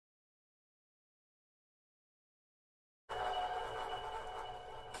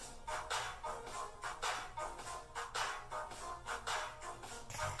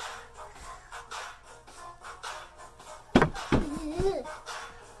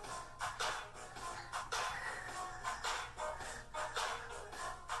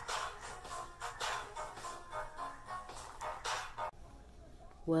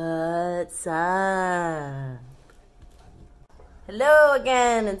What's up? Hello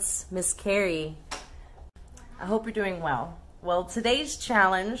again, it's Miss Carrie. I hope you're doing well. Well, today's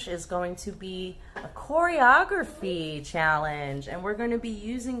challenge is going to be a choreography challenge, and we're going to be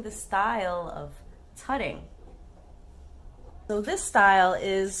using the style of tutting. So this style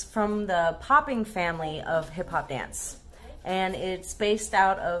is from the popping family of hip-hop dance, and it's based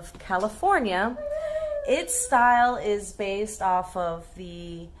out of California. Its style is based off of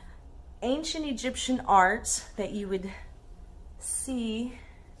the ancient Egyptian art that you would see,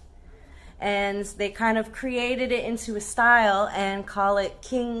 and they kind of created it into a style and call it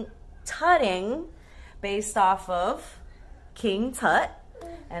King Tutting, based off of King Tut.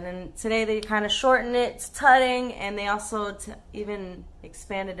 And then today they kind of shorten it to tutting, and they also even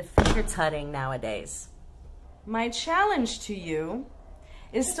expanded to finger tutting nowadays. My challenge to you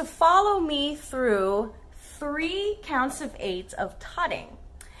is to follow me through 3 counts of 8 of tutting.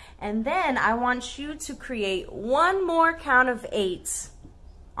 And then I want you to create 1 more count of 8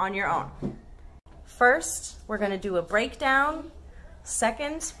 on your own. First, we're going to do a breakdown.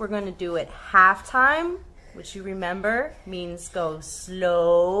 Second, we're going to do it halftime, which you remember means go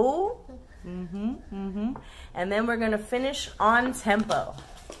slow. And then we're going to finish on tempo. All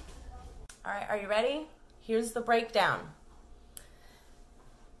right, are you ready? Here's the breakdown.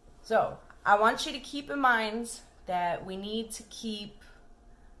 So I want you to keep in mind that we need to keep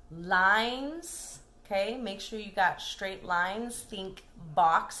lines, okay? Make sure you got straight lines. Think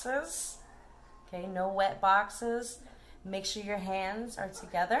boxes, okay? No wet boxes. Make sure your hands are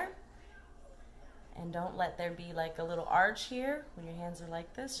together. And don't let there be like a little arch here when your hands are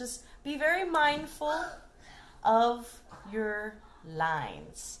like this. Just be very mindful of your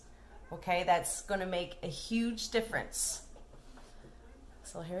lines, okay? That's gonna make a huge difference.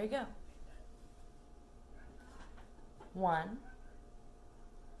 So here we go. 1,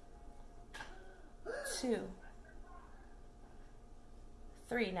 2,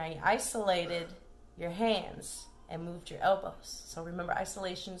 3. Now you isolated your hands and moved your elbows. So remember,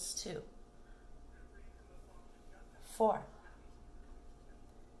 isolation's 2. 4,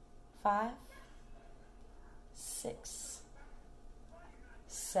 5, 6,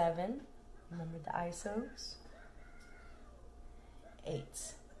 7. Remember the isos. 8.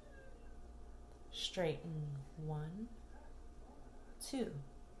 Straighten. 1, 2,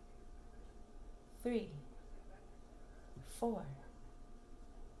 3, 4,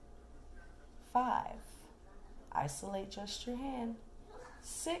 5. Isolate just your hand.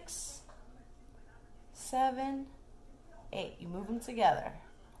 6, 7, 8. You move them together.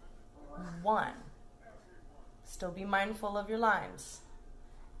 1. Still be mindful of your lines.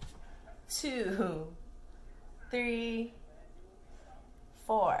 2, 3,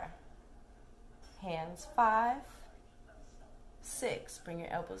 4. Hands. 5, 6. Bring your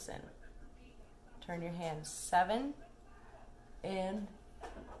elbows in. Turn your hands. 7 and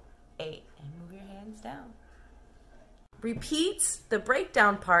 8. And move your hands down. Repeat the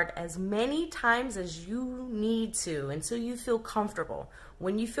breakdown part as many times as you need to until you feel comfortable.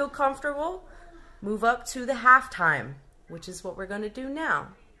 When you feel comfortable, move up to the halftime, which is what we're going to do now.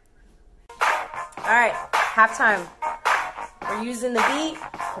 All right, halftime. We're using the beat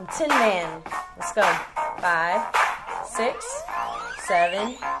from Tin Man. Let's go. 5, 6,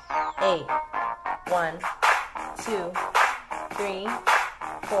 7, 8. 1, 2, 3,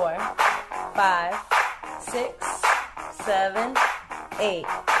 4, 5, 6, 7, 8.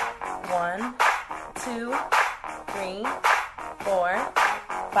 1, 2, 3, 4,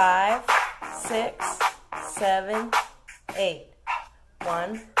 5, 6, 7, 8.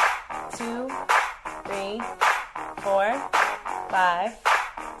 1, 2, 3, 4, 5,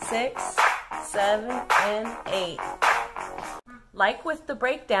 6, 7, and 8. Like with the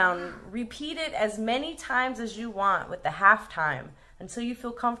breakdown, repeat it as many times as you want with the halftime until you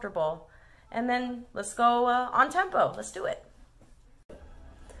feel comfortable. And then let's go on tempo. Let's do it.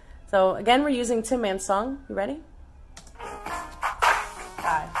 So again, we're using Tin Man's song. You ready?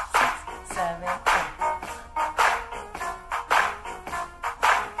 5, 6, 7, 8.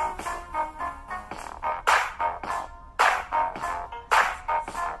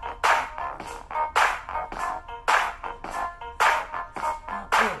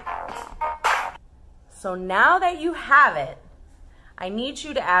 So now that you have it, I need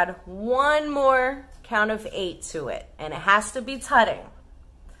you to add 1 more count of 8 to it, and it has to be tutting.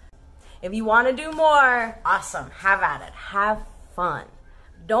 If you want to do more, awesome, have at it, have fun.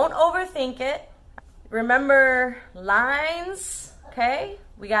 Don't overthink it. Remember lines, okay?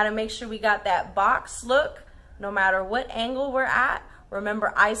 We got to make sure we got that box look no matter what angle we're at.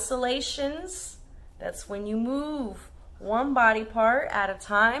 Remember isolations, that's when you move one body part at a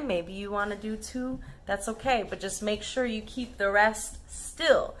time. Maybe you want to do two, that's okay, but just make sure you keep the rest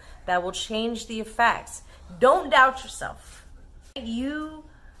still. That will change the effects. Don't doubt yourself. You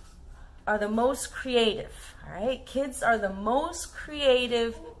are the most creative, all right? Kids are the most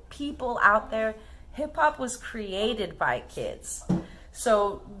creative people out there. Hip hop was created by kids.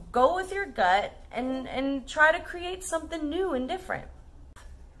 So go with your gut and try to create something new and different.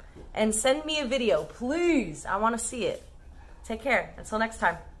 And send me a video, please. I want to see it. Take care. Until next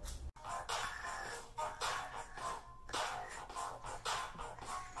time.